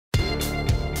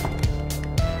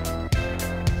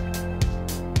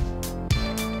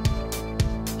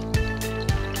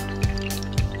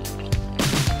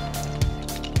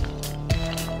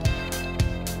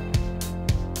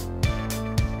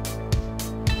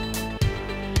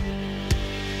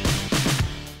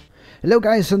Hello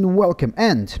guys and welcome,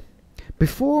 and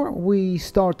before we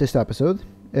start this episode,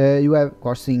 you have of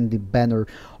course seen the banner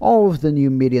of the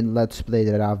Numidia Let's Play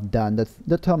that I've done,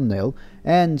 the thumbnail,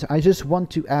 and I just want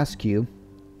to ask you,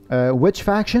 which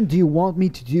faction do you want me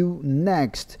to do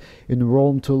next in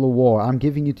Rome to the War? I'm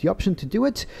giving you the option to do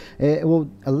it. A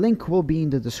link will be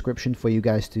in the description for you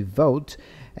guys to vote,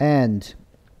 and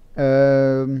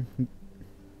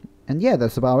yeah,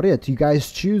 that's about it. You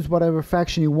guys choose whatever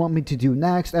faction you want me to do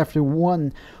next after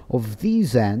one of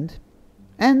these end.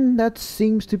 And that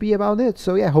seems to be about it.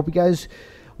 So yeah, hope you guys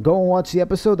go and watch the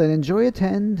episode and enjoy it.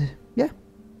 And yeah,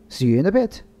 see you in a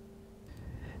bit.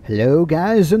 Hello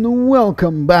guys and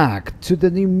welcome back to the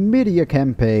Numidia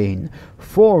campaign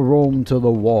for Rome to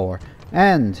the War.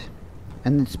 And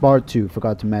it's part 2,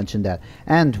 forgot to mention that.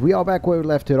 And we are back where we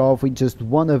left it off. We just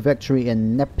won a victory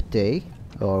in Nepte.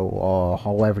 Or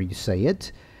however you say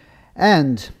it,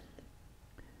 and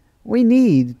we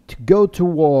need to go to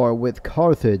war with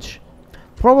Carthage.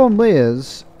 Problem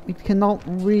is, we cannot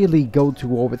really go to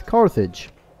war with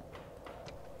Carthage.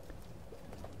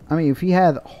 I mean, if we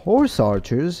had horse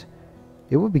archers,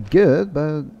 it would be good,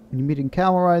 but Numidian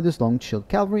cavalry riders, long shield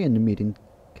cavalry, and Numidian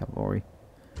cavalry.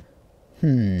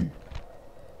 Can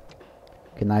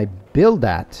I build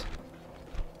that?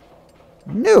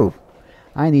 No!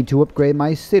 I need to upgrade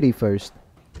my city first.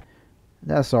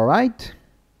 That's alright.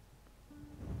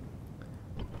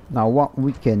 Now what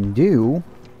we can do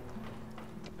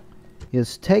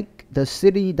is take the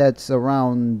city that's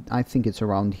around, I think it's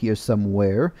around here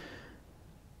somewhere,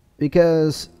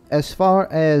 because as far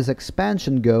as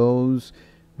expansion goes,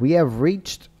 we have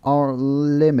reached our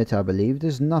limit, I believe.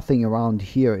 There's nothing around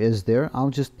here, is there? I'll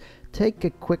just take a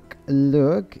quick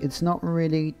look. It's not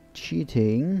really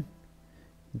cheating.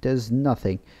 There's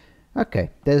nothing. Okay,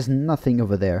 there's nothing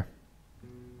over there.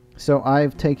 So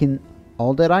I've taken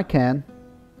all that I can.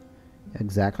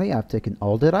 Exactly, I've taken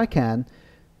all that I can.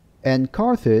 And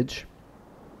Carthage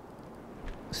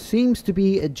seems to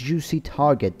be a juicy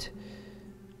target.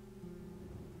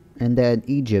 And then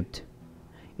Egypt.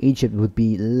 Egypt would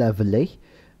be lovely.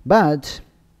 But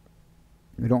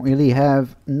we don't really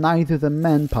have neither the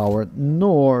manpower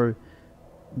nor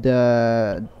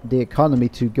the economy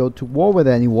to go to war with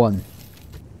anyone.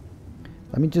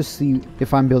 Let me just see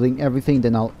if I'm building everything,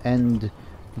 then I'll end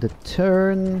the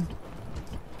turn.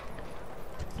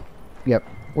 Yep,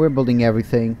 we're building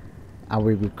everything. Are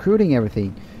we recruiting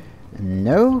everything?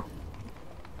 No.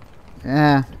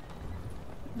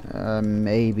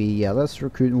 Maybe, yeah, let's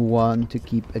recruit one to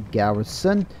keep a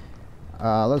garrison.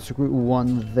 Let's recruit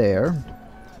one there.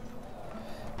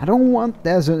 I don't want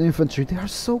desert infantry, they are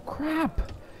so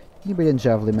crap. Numidian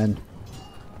javelin.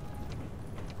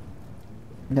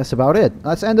 That's about it.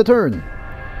 Let's end the turn.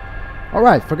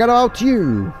 Alright, forget about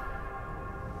you.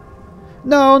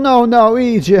 No, no, no,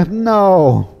 Egypt,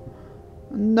 no.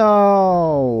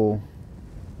 No.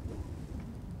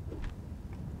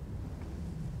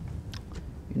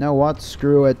 You know what?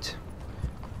 Screw it.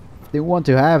 If they want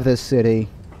to have this city.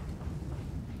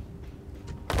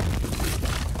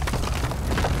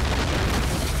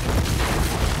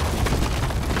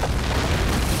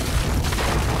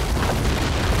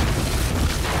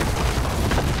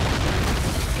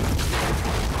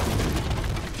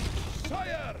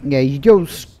 Yeah, you go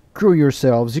screw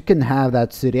yourselves. You can have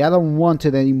that city. I don't want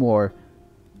it anymore.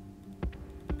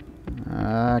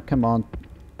 Come on.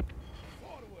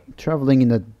 Traveling in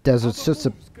the desert's just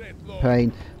a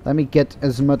pain. Let me get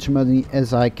as much money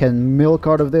as I can milk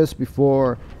out of this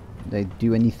before they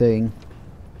do anything.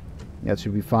 That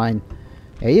should be fine.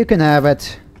 Yeah, you can have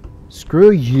it.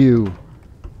 Screw you.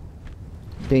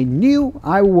 They knew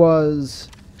I was...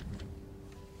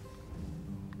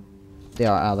 They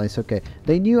are allies, okay.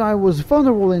 They knew I was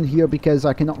vulnerable in here because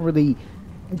I cannot really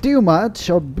do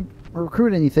much or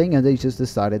recruit anything, and they just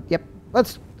decided, yep,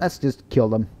 let's just kill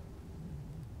them.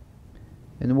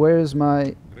 And where's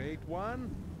my... Great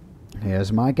one?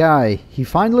 Here's my guy. He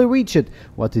finally reached it.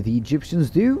 What did the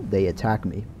Egyptians do? They attack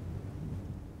me.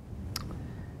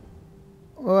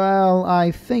 Well, I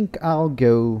think I'll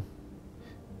go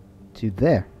to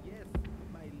there. Yes,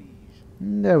 my liege.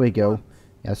 There we go.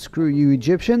 Yeah, screw you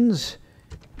Egyptians.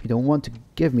 You don't want to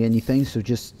give me anything, so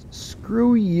just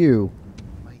screw you.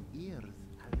 My ears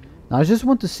Now I just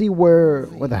want to see where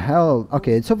the hell...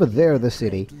 Okay, it's over there, the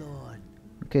city.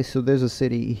 Okay, so there's a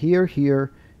city here,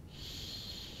 here,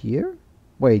 here?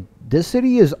 Wait, this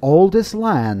city is all this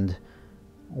land.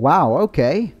 Wow,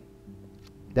 okay.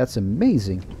 That's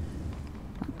amazing.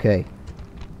 Okay.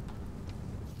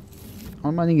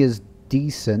 Our money is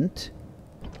decent.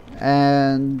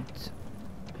 And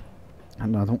I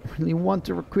don't really want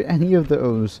to recruit any of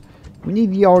those. We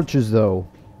need the archers though.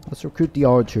 Let's recruit the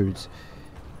archers.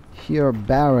 Here are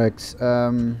barracks.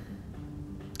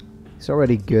 It's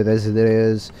already good as it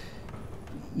is.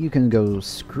 You can go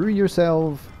screw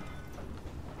yourself.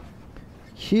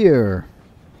 Here.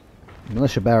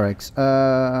 Militia barracks.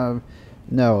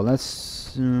 No,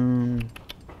 let's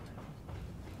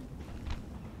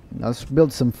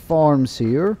build some farms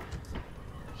here.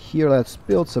 Here, let's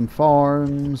build some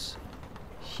farms.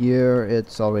 Here,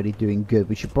 it's already doing good.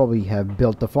 We should probably have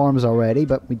built the farms already,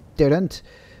 but we didn't.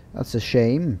 That's a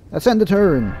shame. Let's end the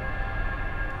turn.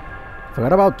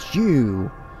 Forgot about you.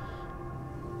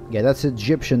 Yeah, that's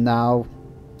Egyptian now.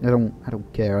 I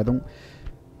don't care.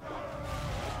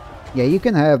 Yeah, you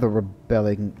can have the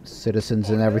rebelling citizens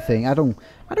and everything. I don't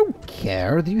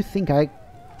care. Do you think I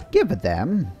give a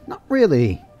damn? Not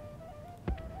really.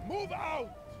 Move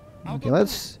out. Okay,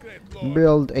 let's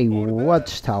build a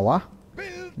watchtower.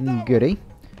 Goody.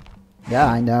 Yeah,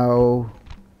 I know.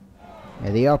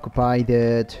 Yeah, they occupied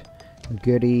it.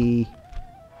 Goody.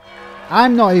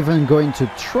 I'm not even going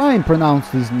to try and pronounce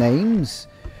these names.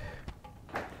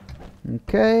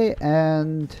 Okay,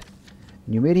 and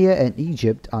Numidia and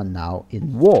Egypt are now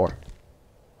in war.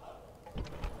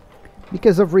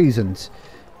 Because of reasons.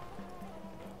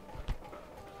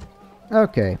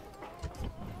 Okay.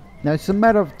 Now it's a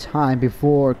matter of time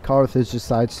before Carthage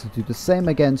decides to do the same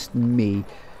against me.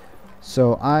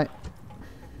 So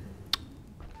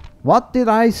what did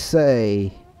I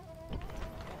say?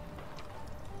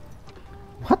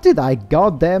 What did I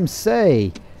goddamn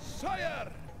say?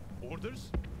 Sire.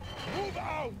 Orders. Move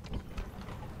out.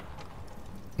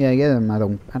 Yeah, get him. I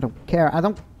don't care.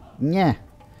 Yeah.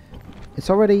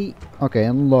 It's already okay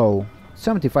and low.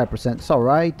 75%. It's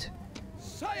alright.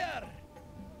 Sire.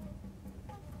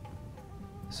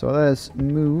 So let's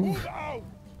move. Move out.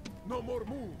 No more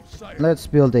moves, sire. Let's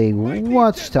build a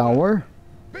watchtower.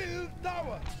 Build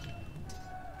tower.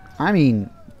 I mean,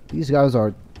 these guys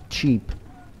are cheap.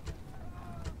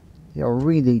 They are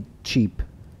really cheap.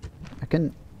 I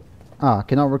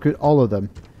cannot recruit all of them.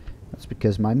 That's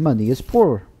because my money is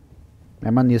poor.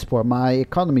 My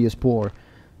economy is poor.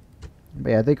 But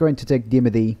yeah, they're going to take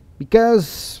Numidia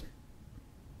because,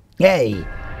 yay!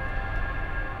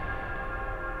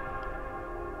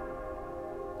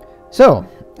 So,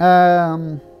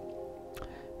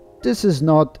 this is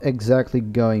not exactly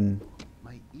going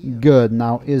good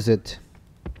now, is it?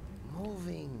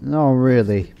 No,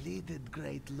 really.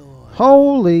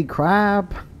 Holy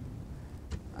crap!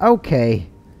 Okay.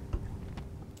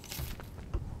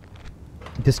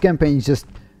 This campaign is just...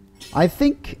 I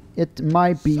think it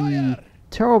might be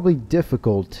terribly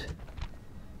difficult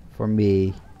for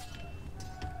me.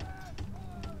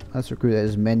 Let's recruit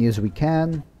as many as we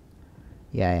can.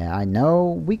 Yeah, I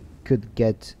know. We could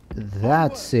get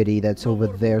that city that's over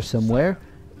there somewhere.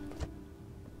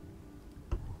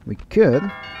 We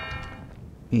could.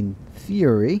 In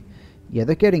theory. Yeah,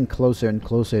 they're getting closer and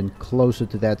closer and closer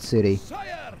to that city.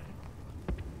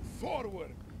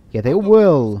 Yeah, they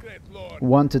will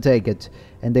want to take it.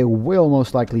 And they will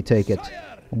most likely take it.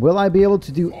 Will I be able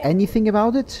to do anything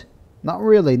about it? Not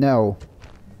really, no.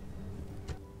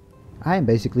 I am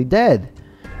basically dead.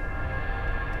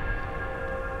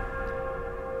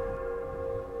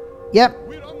 Yep.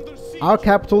 Our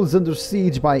capital is under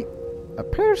siege by...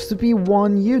 appears to be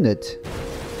one unit.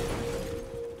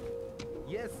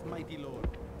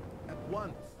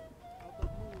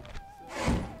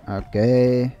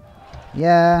 Okay.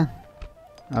 Yeah.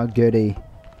 Oh, goody.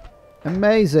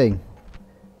 Amazing.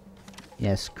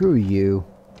 Yeah, screw you.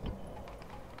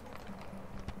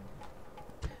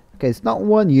 Okay, it's not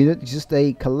one unit, it's just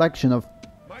a collection of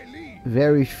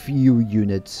very few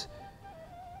units.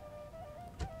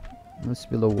 Let's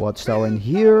build a watchtower in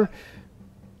here.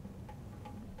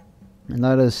 And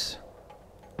let us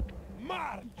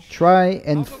try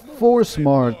and force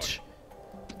march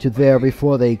to there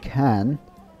before they can.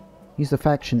 He's the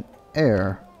faction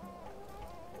heir.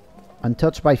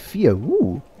 Untouched by fear.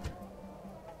 Ooh.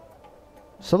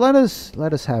 So let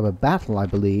us have a battle, I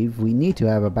believe. We need to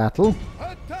have a battle.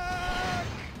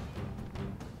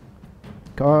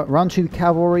 Round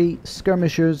cavalry,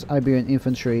 skirmishers, Iberian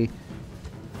infantry,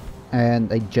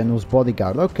 and a general's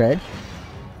bodyguard. Okay.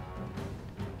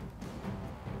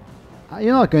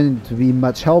 You're not going to be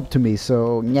much help to me,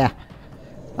 so yeah.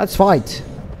 Let's fight.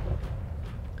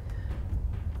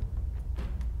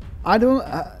 I don't...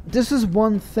 this is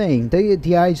one thing. The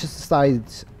AI just decided,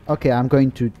 okay, I'm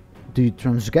going to do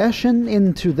transgression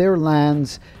into their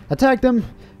lands, attack them,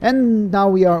 and now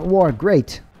we are at war.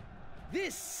 Great.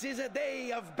 This is a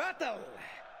day of battle.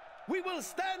 We will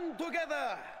stand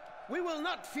together. We will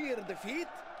not fear defeat.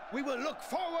 we will look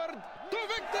forward to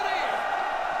victory!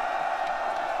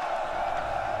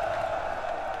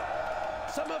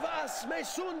 Some of us may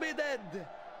soon be dead,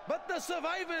 but the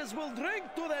survivors will drink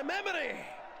to their memory.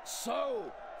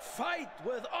 So, fight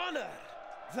with honor.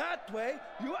 That way,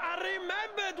 you are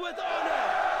remembered with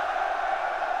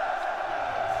honor!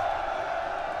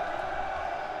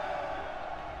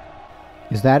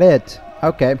 Is that it?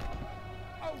 Okay.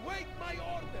 Await my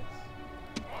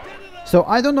orders. So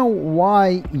I don't know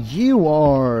why you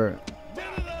are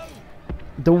General,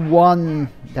 the one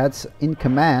that's in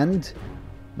command,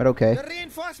 but okay. The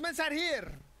reinforcements are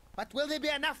here, but will they be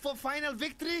enough for final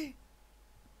victory?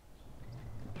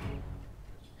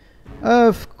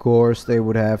 Of course they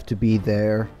would have to be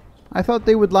there. I thought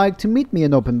they would like to meet me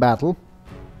in open battle.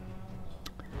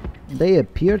 They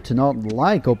appear to not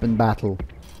like open battle.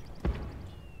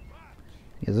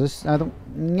 Is this? I don't...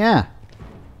 Yeah.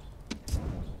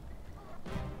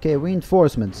 Okay,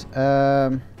 reinforcements.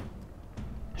 Sure,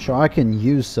 I can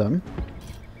use some.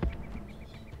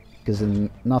 Because there's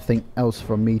nothing else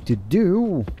for me to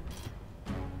do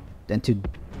than to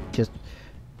just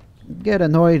get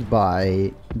annoyed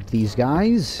by these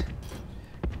guys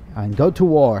and go to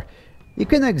war. You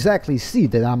can exactly see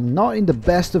that I'm not in the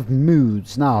best of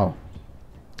moods now.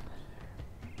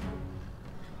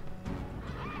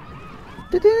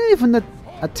 They didn't even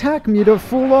attack me with a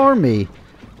full army.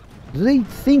 Do they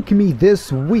think me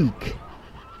this weak?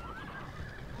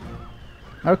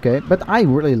 Okay, but I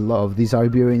really love these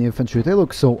Iberian infantry. They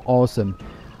look so awesome.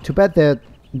 Too bad that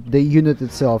the unit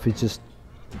itself is just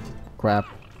crap.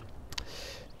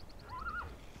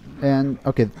 And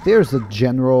okay, there's the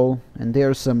general, and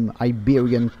there's some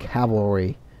Iberian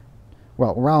cavalry.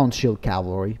 Well, round shield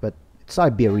cavalry, but it's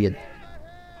Iberian.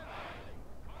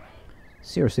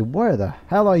 Seriously, where the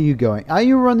hell are you going? Are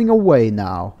you running away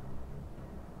now?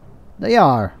 They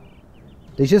are.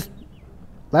 They just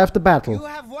left the battle. You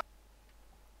have won.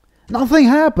 Nothing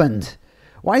happened.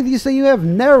 Why do you say you have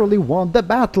narrowly won the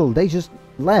battle? They just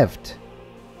left.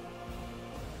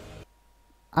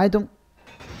 I don't...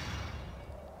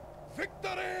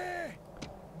 victory!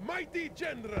 Mighty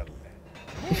general.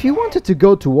 If you wanted to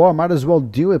go to war, might as well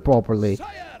do it properly.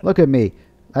 Look at me.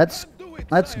 Let's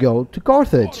go to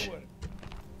Carthage. Forward.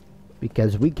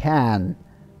 Because we can.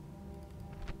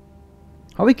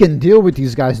 Oh, we can deal with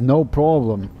these guys, no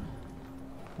problem.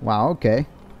 Wow, okay.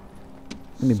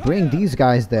 Let me bring these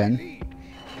guys then.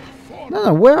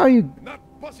 No, where are you? Not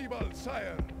possible,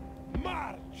 sire.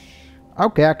 March.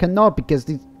 Okay, I cannot because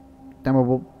these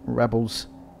damnable rebels.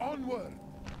 Onward.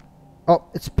 Oh,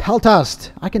 it's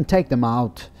Peltast. I can take them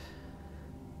out.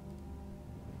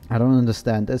 I don't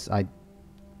understand this. I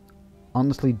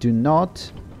honestly do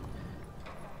not.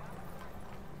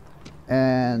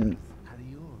 And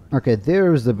okay,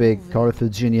 there's the big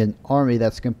Carthaginian army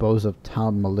that's composed of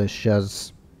town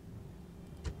militias.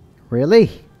 Really?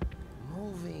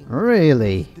 Moving.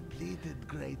 Really? Depleted,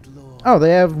 great lord. Oh,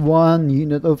 they have one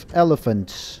unit of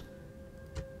elephants.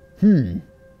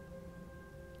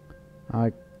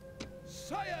 I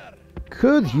Sire.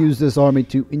 could use this army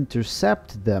to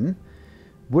intercept them.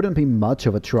 Wouldn't be much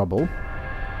of a trouble.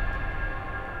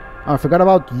 Oh, I forgot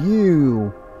about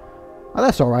you. Oh,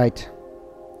 that's alright.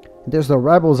 There's the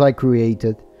rebels I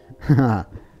created.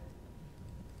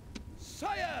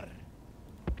 Sire.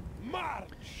 March.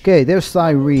 Okay, there's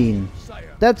Cyrene.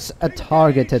 Sire. That's a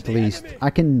target at least. I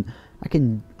can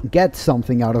get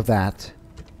something out of that.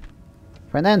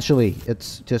 Financially,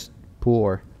 it's just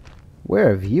poor.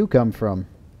 Where have you come from?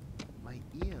 My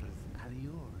ears are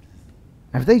yours.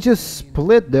 Have they just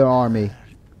split their army?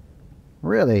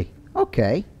 Really?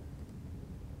 Okay.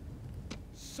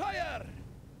 Sire.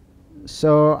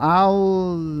 So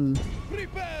I'll...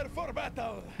 Prepare for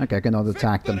battle. Okay, I cannot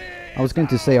attack them. I was going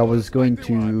to say I was going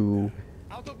to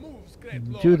Out of moves, great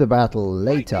lord. do the battle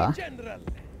later, Mighty general.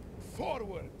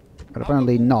 Forward. but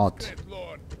apparently Out of moves, not. great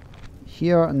lord.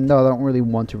 Here, no, I don't really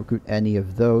want to recruit any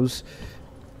of those.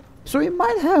 So we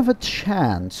might have a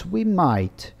chance. We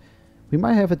might. We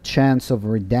might have a chance of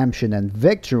redemption and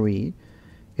victory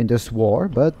in this war,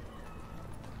 but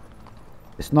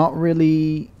it's not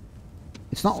really...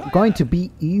 It's not going to be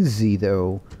easy,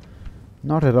 though.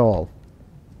 Not at all.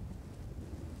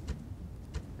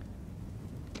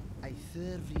 I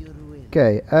serve your will.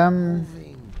 Okay,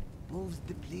 Moving. Moves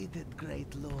depleted,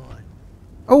 great lord.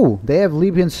 oh, they have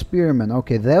Libyan spearmen.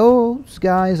 Okay, those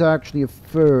guys are actually a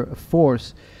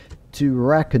force to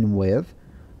reckon with.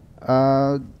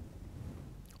 Other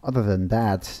than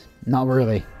that, not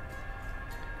really.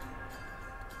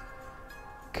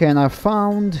 Okay, and I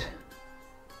found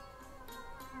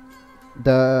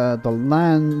the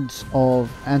lands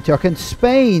of Antioch in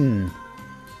Spain.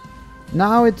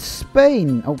 Now it's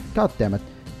Spain. Oh, god damn it.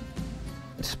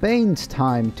 Spain's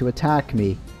time to attack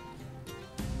me.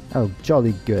 Oh,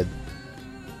 jolly good.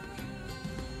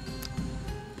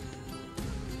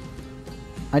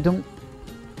 I don't...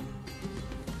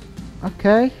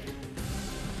 Okay.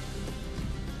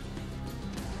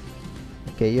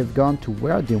 Okay, you've gone to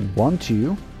where I didn't want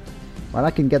you. Well,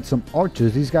 I can get some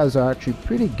archers. These guys are actually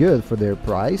pretty good for their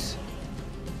price.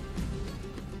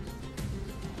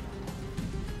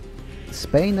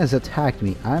 Spain has attacked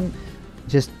me. I'm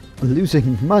just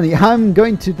losing money. I'm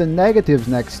going to the negatives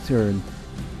next turn.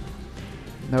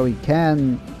 Now we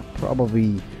can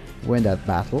probably win that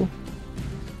battle.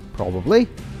 Probably.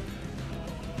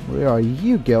 Where are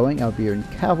you going? Up here in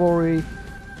cavalry.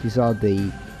 These are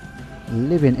the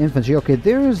Libyan infantry. Okay,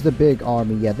 there is the big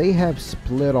army. Yeah, they have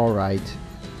split alright.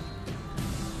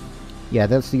 Yeah,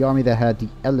 that's the army that had the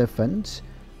elephants.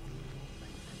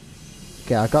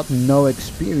 Okay, I got no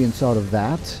experience out of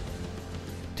that.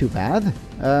 Too bad.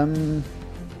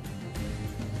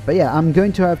 But yeah, I'm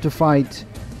going to have to fight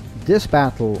this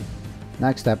battle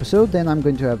next episode. Then I'm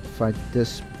going to have to fight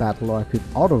this battle, or I could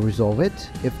auto-resolve it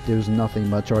if there's nothing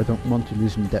much, or I don't want to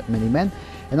lose that many men.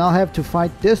 And I'll have to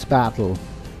fight this battle.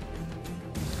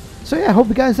 So yeah, I hope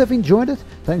you guys have enjoyed it.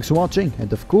 Thanks for watching,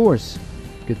 and of course,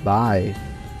 goodbye.